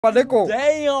My nickel.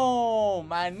 Damn,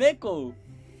 my nickel.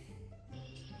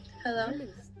 Hello?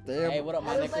 Damn. Hey, what up,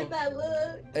 my nickel? Like that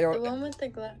look. Hey, The one with the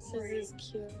glasses is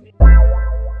cute. Hold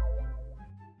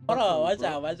on, watch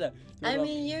out. I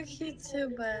mean, you're cute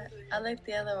too, but I like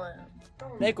the other one.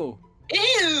 Nickel.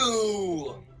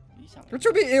 Ew! What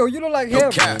you be ill? You look like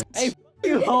him. Hey,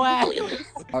 you hoe ass.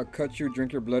 I'll cut you,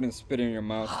 drink your blood, and spit it in your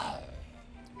mouth.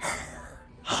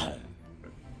 Are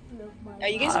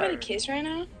you guys about to kiss right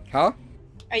now? Huh?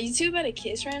 Are you two about to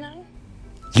kiss right now?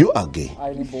 You are gay.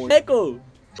 Nickel.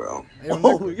 Bro. Hey,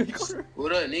 Nickel.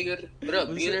 What up, nigga? What up,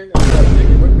 beaner?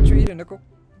 What you eating, Nickel?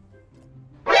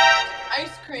 Ice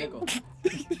cream.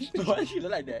 Why you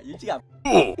look like that? You just got.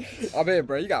 I mean,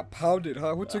 bro, you got pounded,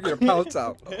 huh? Who took your pounds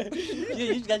out?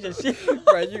 you just got your shit.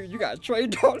 Bro, you got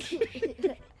trained on.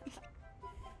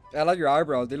 I like your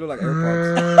eyebrows. They look like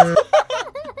AirPods.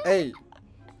 Hey,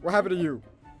 what happened to you?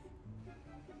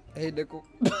 Hey, Nickel.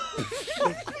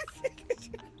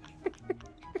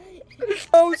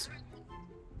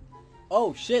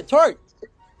 Oh shit, twerk.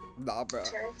 Nah, bro.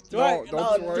 Twerk. No,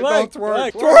 No, don't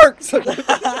twerk. twerk.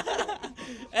 Twerk.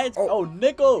 Hey, oh,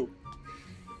 nickel.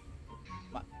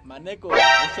 My nickel.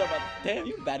 What's up? Damn,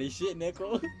 you bad as shit,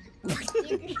 nickel.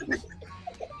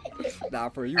 Nah,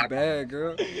 for you bad,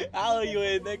 girl. How old you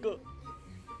is, nickel?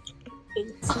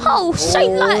 Oh, shit,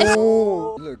 like.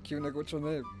 Oh, you look cute, Nickel. What's your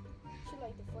name?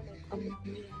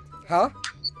 Huh?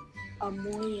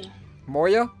 Amoya.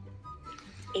 Moya?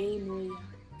 Amoya.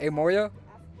 A Moya?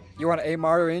 You want A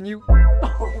Mario in you?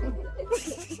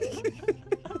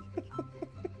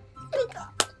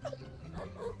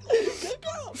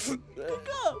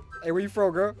 Hey, where you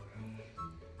from, girl?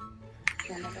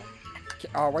 Canada.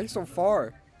 Oh, why you so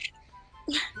far?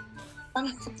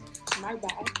 My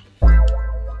bad.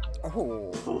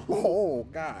 Oh,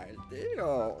 god damn.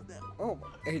 Oh,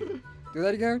 hey, do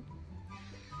that again?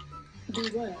 Do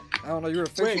what? I don't know, you were Wait,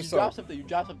 fixing you something.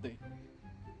 dropped something.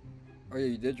 Oh yeah,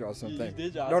 you did draw something. You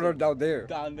did draw No, something. down there.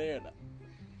 Down there.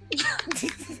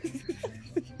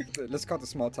 Let's cut the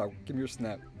small talk. Give me your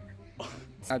snap.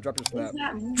 Drop your snap. It's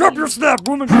not me. Drop your snap,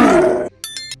 woman!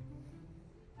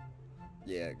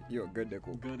 Yeah, you're a good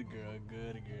Nickel. Good girl,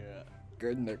 good girl.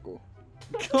 Good Nickel.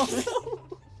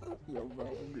 Yo,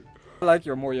 bro. I like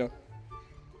your Moya.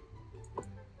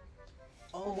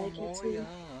 Oh, like you too. Moya.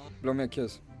 Blow me a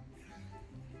kiss.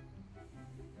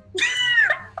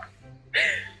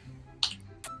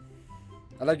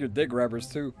 I like your dick grabbers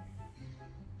too.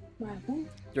 My who?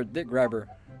 Your dick grabber.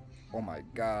 Oh my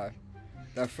god.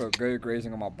 That felt good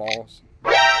grazing on my balls.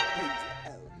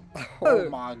 Oh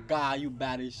my god, you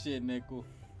bad as shit, nickel.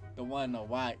 The one in the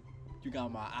white. You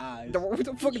got my eyes. What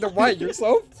the fuck is the white?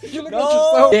 Yourself? You look at No.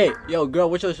 yourself? Hey, yo, girl,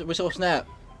 what's your snap?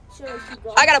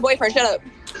 I got a boyfriend. Shut up.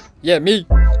 Yeah, me.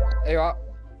 Hey,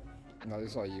 no,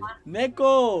 this is all you.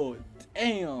 Nickel.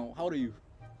 Damn. How old are you?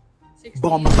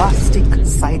 Bombastic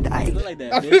side You eye. look like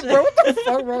that, I mean, bro, bitch. what the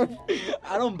fuck, bro?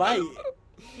 I don't bite.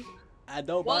 I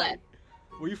don't What? bite.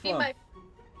 Where you from?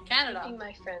 Canada. Be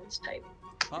my friend's type.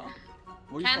 Huh?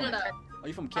 Where you Canada. from? Are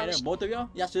you from Canada? Both of y'all?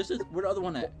 Yeah, sisters? Where the other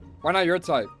one at? Why not your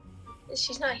type?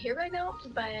 She's not here right now,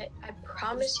 but I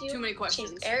promise you, Too many questions.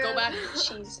 she's Arab, Go back.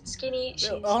 she's skinny, she's...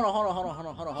 Hold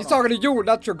on. He's talking to you,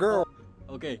 not your girl.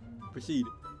 Okay, proceed.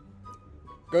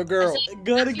 Good girl.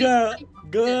 Good girl.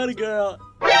 Good girl.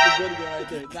 That's a good girl right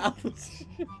there. Now,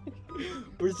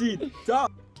 proceed.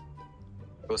 Talk.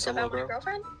 What's up, about my bro?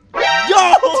 girlfriend?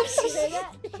 Yo!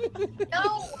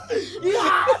 No!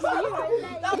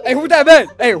 Hey, who's that man?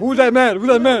 Hey, who's that man? Who's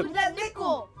that man? that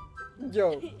nickel?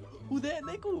 Yo, Who that,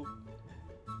 nickel?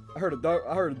 I heard a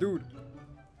dude.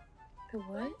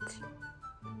 What?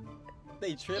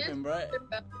 They tripping, bro.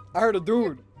 I heard a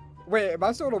dude. Wait, am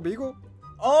I still on Omegle?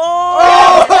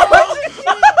 Oh!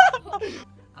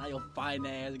 I your fine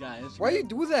ass guy. Why you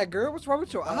do that, girl? What's wrong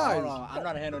with your Hold eyes? on. I know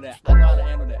how to handle that. I know how to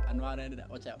handle that.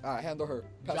 Watch out. Alright, handle her.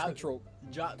 Pest Drop- control.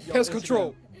 Drop your Pest Instagram.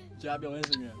 control. Drop your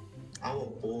Instagram. I'm a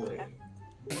boy.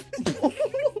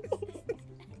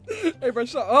 Hey, bro,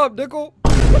 shut up, Nickel.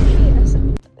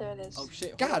 There it is. Oh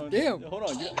shit. God damn. Hold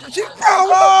on. She,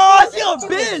 Oh, she a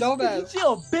bitch. Dumbass. She a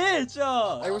bitch.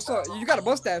 Hey, what's up? You got a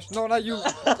mustache. No, not you.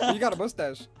 You got a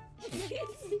mustache.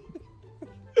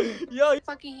 Yo.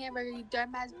 Fucking hamburger, you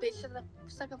dumbass bitch.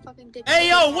 Suck a fucking dick. Hey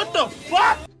yo, what the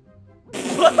fuck?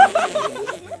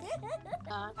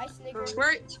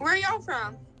 Where y'all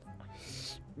from?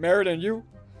 Maryland, you?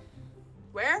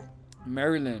 Where?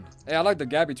 Maryland. Hey, I like the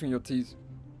gap between your teeth.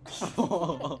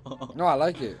 No, I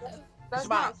like it. That's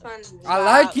Smile. not fun. I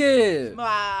like it.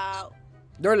 Smile.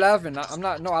 They're laughing. I'm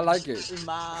not. No, I like it.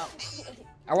 Smile.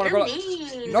 I want to You're go.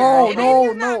 mean. No, It no,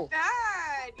 ain't no.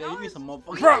 that bad. Damn, you need some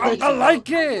motherfucking Bro, braces, I like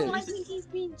I it. think he's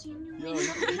being genuine. Yo,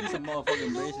 you need some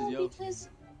motherfucking braces, yo. Because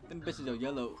Them bitches are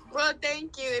yellow. Well,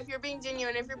 thank you. If you're being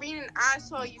genuine, if you're being an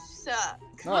asshole, you suck.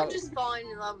 No, I'm just falling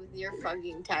in love with your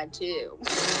fucking tattoo.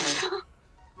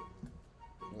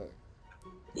 look.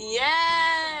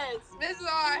 Yes, this is all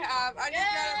I have. I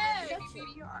just got a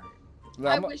baby heart.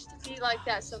 Look, I I'm, wish to be like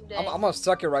that someday. I'm gonna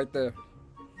suck it right there.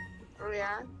 Oh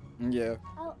yeah. Yeah.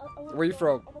 Where you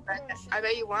from? I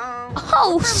bet you won't.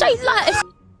 Oh, say that.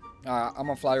 Alright, I'm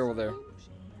gonna fly over there.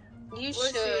 You We'll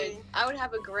should. see. I would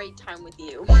have a great time with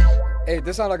you. Hey,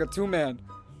 this sounds like a 2-man.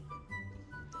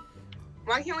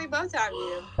 Why can't we both have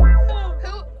you? Who?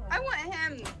 I want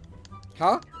him.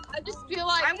 Huh? I just feel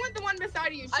like I want the one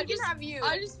beside you. She I can just- have you.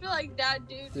 I just feel like that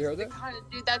dude You heard is the that? kind of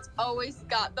dude that's always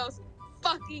got those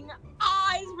fucking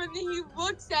eyes when he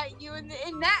looks at you in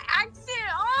that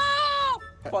accent. Oh!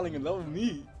 Falling in love with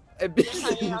me. Hey, Yes,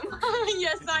 I am.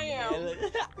 Yes, I am.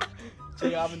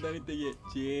 Chill, I haven't done anything yet.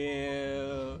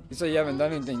 Chill. You say you haven't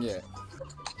done anything yet.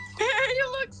 He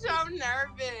looks so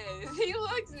nervous. He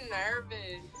looks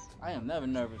nervous. I am never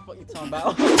nervous. What you talking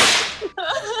about? He looks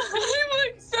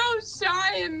so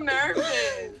shy and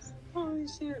nervous. Holy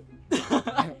shit.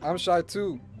 I'm shy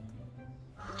too.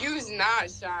 You's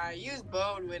not shy. You's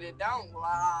bold with it. Don't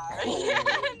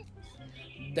lie.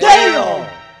 Damn!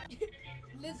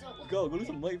 Go do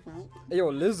some weight, fool. Hey,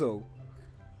 yo, Lizzo.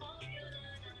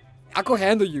 I could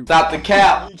handle you. Stop the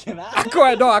cap. You cannot. I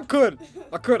could. No, I could.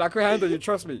 I could handle you.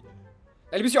 Trust me.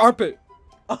 Hey, let me see your armpit.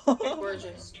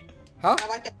 Gorgeous. Huh? I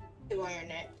like that tattoo on your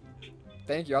neck.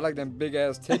 Thank you. I like them big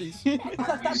ass titties.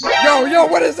 Yo,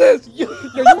 what is this? Yo,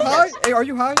 you high? Hey, are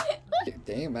you high?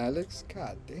 Damn, Alex.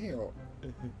 God damn.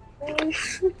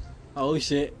 Oh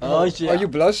shit. Oh shit. Are you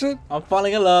blushing? I'm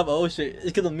falling in love. Oh shit. It's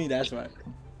because of me, that's right.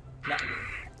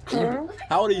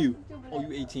 How old are you? Oh,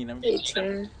 you 18. I'm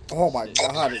 18. Oh my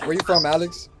God. Where you from,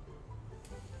 Alex?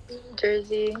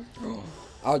 Jersey.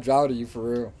 I'll drive to you for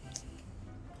real.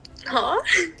 Huh?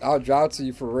 I'll drive to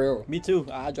you for real. Me too.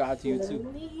 I'll drive to you too. You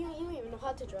don't even know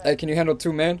how to drive. Hey, can you handle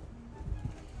 2 men?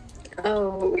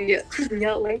 Oh, yeah.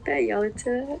 Y'all like that? Y'all into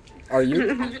that? Are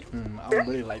you? I don't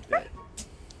really like that.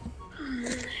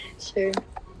 Sure.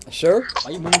 Sure?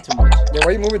 Why you moving too much? Yeah,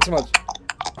 why you moving too much?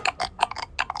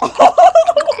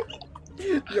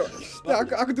 Yo, yeah,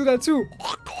 I could do that too.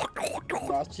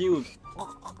 No, chill.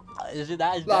 Is it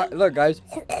that? Is that? Look, guys.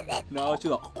 No,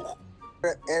 chill.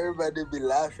 Everybody be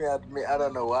laughing at me. I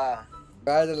don't know why.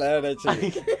 I just laughed at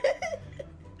you.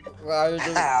 Why you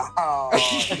just...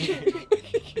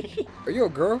 Are you a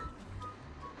girl?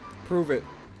 Prove it.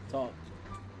 Talk.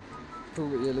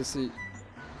 Prove it. Yeah, let's see.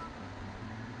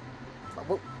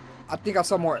 I think I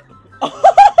saw more.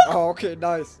 Oh, okay,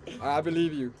 nice. I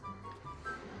believe you.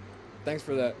 Thanks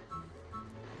for that.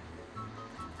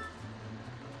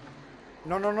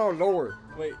 No, lower.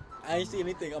 Wait, I ain't see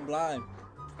anything. I'm blind.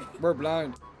 We're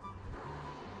blind.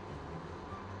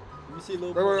 Let me see a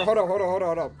little. Wait, hold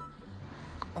up.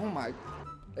 Oh my.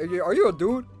 Are you a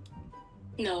dude?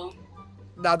 No,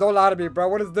 Nah, don't lie to me, bro.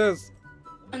 What is this?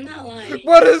 I'm not lying.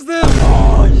 What is this?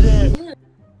 Oh shit.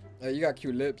 Hey, you got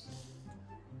cute lips.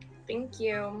 Thank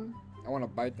you. I want to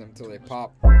bite them until they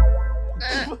pop.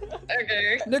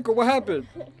 Okay. Nickel, what happened?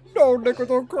 No, Nickel,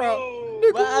 don't cry.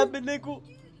 What happened, Nickel?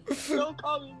 Don't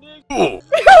call me Nickel.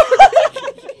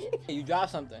 Hey, you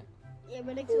dropped something. Yeah,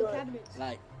 but next to the cabinet.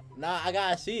 Like, nah, I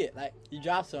gotta see it. Like, you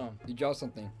dropped something. You dropped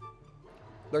something.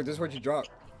 Look, this is what you dropped.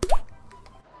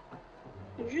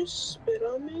 Did you spit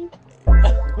on me?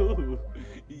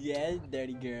 Yes,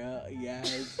 dirty girl.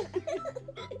 Yes.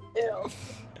 Ew.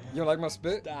 You don't like my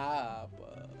spit? Stop.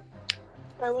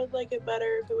 I would like it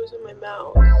better if it was in my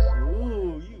mouth.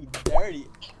 Ooh, you dirty.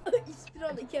 You spit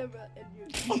on the camera and you.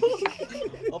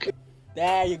 Okay.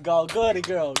 There you go. Good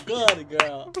girl. Good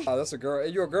girl. Oh, that's a girl. Hey,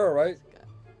 you a girl, right?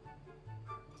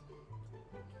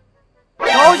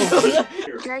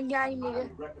 Gang, gang, nigga.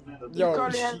 Yo.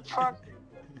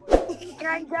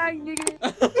 Gang, gang, nigga.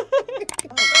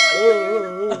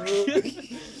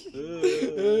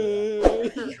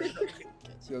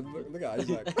 Yo, look at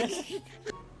Isaac.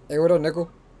 Hey, what up, Nickel?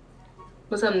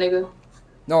 What's up, nigga?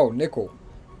 No, Nickel.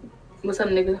 What's up,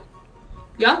 nigga?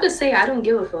 Y'all could say I don't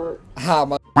give a fuck. Ha,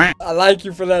 my. I like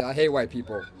you for that. I hate white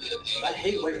people. I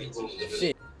hate white people.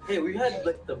 Shit. Hey, we had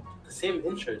like the same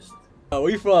interest. Where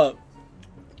you from?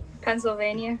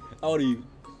 Pennsylvania. How old are you?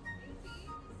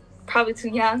 Probably too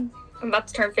young. I'm about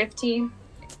to turn 15.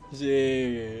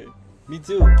 Shit. Me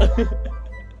too. No,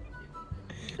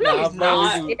 Nah, he's I'm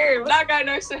not. with you. That guy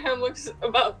next to him looks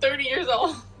about 30 years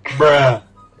old. Bruh.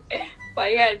 Why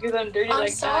you gotta do them dirty I'm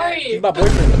like sorry. He's my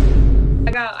boyfriend.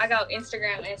 that? I got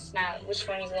Instagram and Snap. Which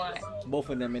one you want? Both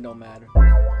of them, it don't matter.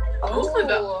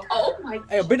 Oh my.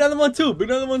 Hey, bring another one too. Bring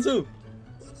another one too.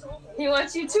 He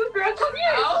wants you too, girl. Come here.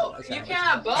 Oh, you can't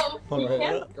have both. Hold on, hold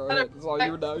on. Go ahead. It's all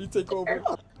you now. You take over.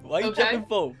 Why you Okay. jumping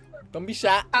for? Don't be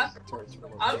shy. I'm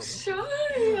shy.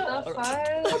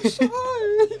 That's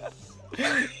fine.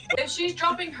 If she's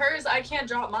dropping hers, I can't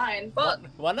drop mine. But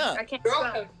Why not? I can't girl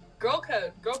spell. code. Girl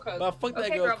code. Girl code. But fuck that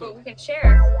Okay, girl. girl, code. but we can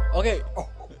share. Okay,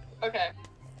 Okay.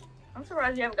 I'm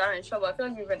surprised you haven't gotten in trouble. I feel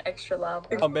like you've been extra loud.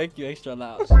 I'll make you extra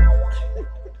loud.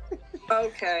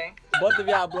 Okay. Both of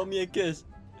y'all blow me a kiss.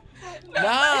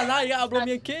 Nah, you gotta blow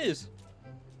me a kiss.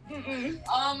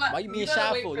 Why you being gotta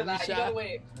shy wait for? for Don't be that. You shy. gotta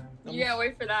wait. You gotta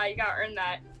wait for that. You gotta earn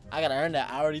that. I gotta earn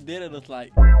that. I already did it. It's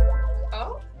like,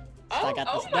 Oh. I got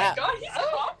Oh the my snap. god, he's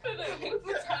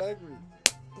confident.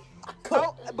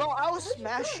 Oh, bro, I will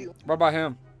smash you. What about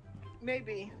him?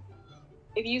 Maybe.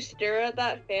 If you stare at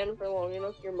that fan for long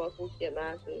enough, your muscles get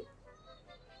massive.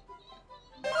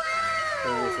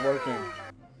 Oh, it's working.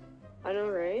 I know,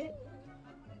 right?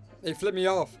 Hey, flip me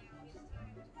off.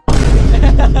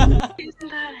 Isn't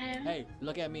that him? hey,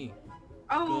 look at me.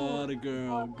 Oh. Good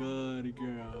girl, good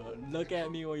girl. Look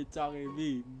at me when you're talking to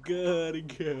me.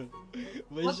 Good girl.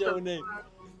 What's your name?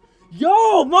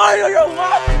 Yo, Mario, yo,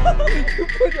 Mario! You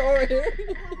put your own hair.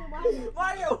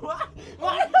 Mario, what?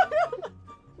 Mario!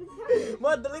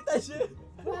 Man, delete that shit.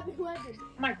 Oh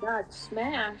my god,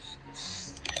 smash.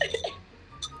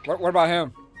 What about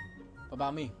him? What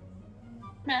about me?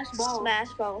 Smash balls.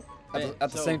 Smash balls.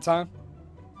 At the same time?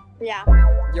 Yeah.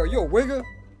 Yo, you a wigger?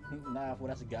 Nah, fool,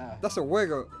 that's a guy. That's a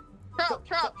wigger.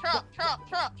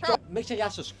 Trap. Make sure y'all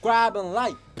subscribe and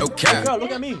like. Okay. Good girl,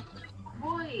 look at me.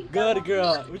 Boy. Good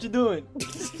girl. What you doing?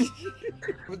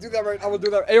 I'm gonna do that right. I will do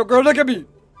that. Hey, yo, girl, look at me.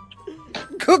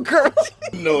 Good girl.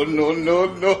 No.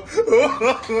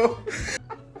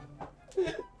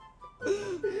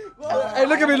 Hey,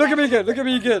 look at me. Look at me again. Look at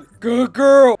me again. Good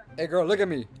girl. Hey, girl, look at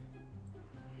me.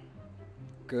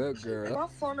 Good girl. My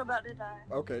phone about to die.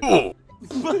 Okay.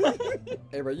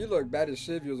 Hey, bro, you look bad as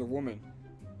shit if you was a woman.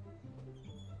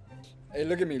 Hey,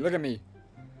 look at me. Look at me.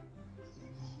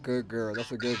 Good girl.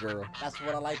 That's a good girl. That's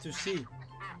what I like to see.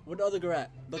 Where the other girl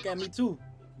at? Look at me too.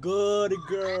 Good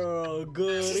girl.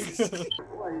 Good girl.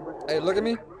 Hey, look at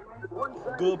me.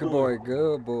 Good Good boy.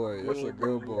 Good boy. That's a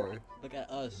good boy. Look at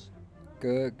us.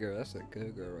 Good girl. That's a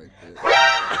good girl right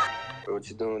there. What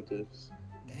you doing with this?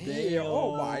 Damn.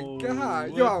 Oh my god.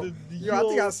 What Yo, the- yo, I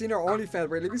think I've seen her OnlyFans.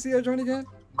 Wait, let me see her joint again.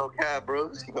 Okay,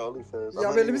 bro. She got OnlyFans. Yeah,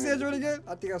 wait, let me see her joint again.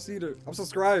 I think I've seen her. I'm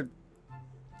subscribed.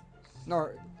 No.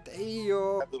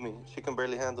 Damn. Handle me. She can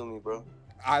barely handle me, bro.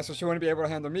 Alright, so she wouldn't be able to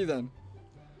handle me then.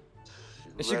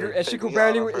 If she Better could, if she take could me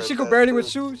barely, out of if her she could bed, barely too.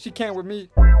 with you, she can't with me.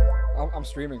 I'm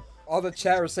streaming. All the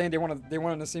chat was saying they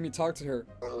wanted to see me talk to her.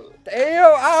 Hey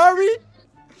yo, Ari.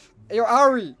 Hey yo,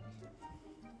 Ari.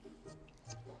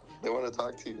 They want to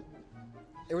talk to you.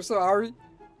 Hey, what's up, Ari?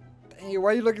 Hey,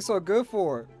 why you looking so good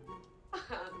for?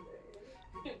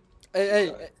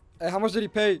 Hey, how much did he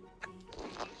pay?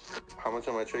 How much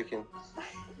am I tricking?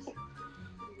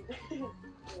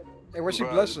 Hey, where's she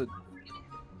Bruh. blushing?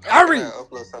 Ari! Can I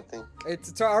upload something? Hey,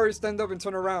 tell Ari stand up and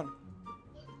turn around.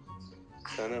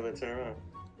 Stand up and turn around.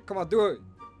 Come on, do it.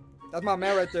 That's my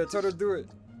man right there. Tell her to do it.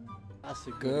 That's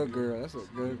a Good girl. That's a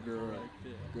good girl. Right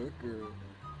there. Good girl.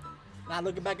 Now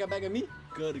looking back at me.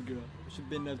 Good girl. What you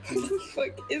been up to? What the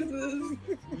fuck is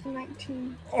this?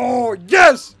 19. Oh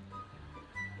yes!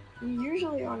 I'm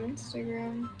usually on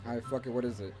Instagram. Alright, fuck it. What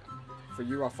is it? For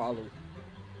you, I follow.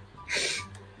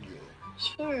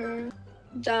 Sure.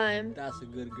 Dime. That's a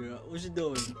good girl. What you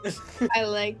doing? I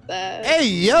like that. Hey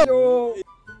yo!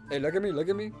 Hey, look at me. Look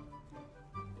at me.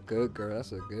 Good girl.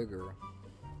 That's a good girl.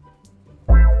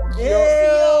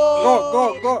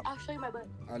 Go. I'll show you my butt.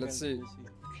 Alright, let's see.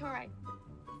 Alright.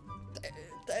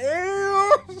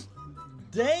 Damn!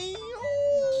 Damn!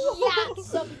 Yeah,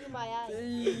 something in my eye.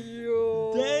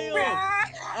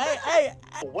 Damn! Hey!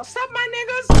 What's up, my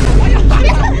niggas? Why y'all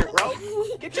kids out here,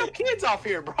 bro? Get your kids off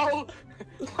here, bro.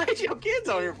 What your kids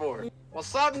out here for?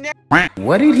 What's up, nigga?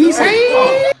 What did he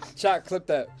say? Chat, clip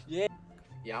that. Yeah,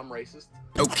 I'm racist.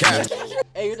 Okay.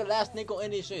 Hey, you're the last nickel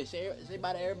in this shit. Say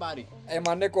bye to everybody. Hey,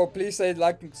 my Nico, please say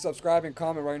like, subscribe, and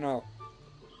comment right now.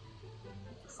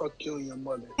 Fuck you and your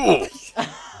mother.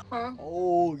 Huh?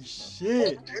 Oh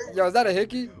shit! Yo, is that a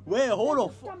hickey? Wait, hold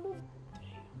on.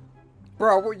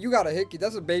 Bro, you got a hickey.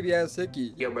 That's a baby ass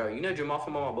hickey. Yo, bro, you know Jamal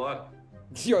from on my block?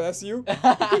 Yo, that's you?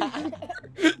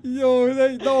 Yo,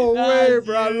 no way,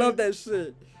 bro. I love that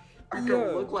shit. I Yo.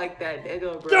 don't look like that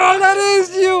nigga, bro. Yo, that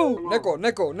is you!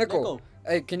 Nico.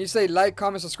 Hey, can you say like,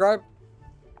 comment, subscribe?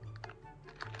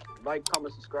 Like,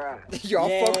 comment, subscribe. Yo,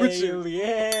 I'll fuck with you.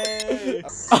 Yeah.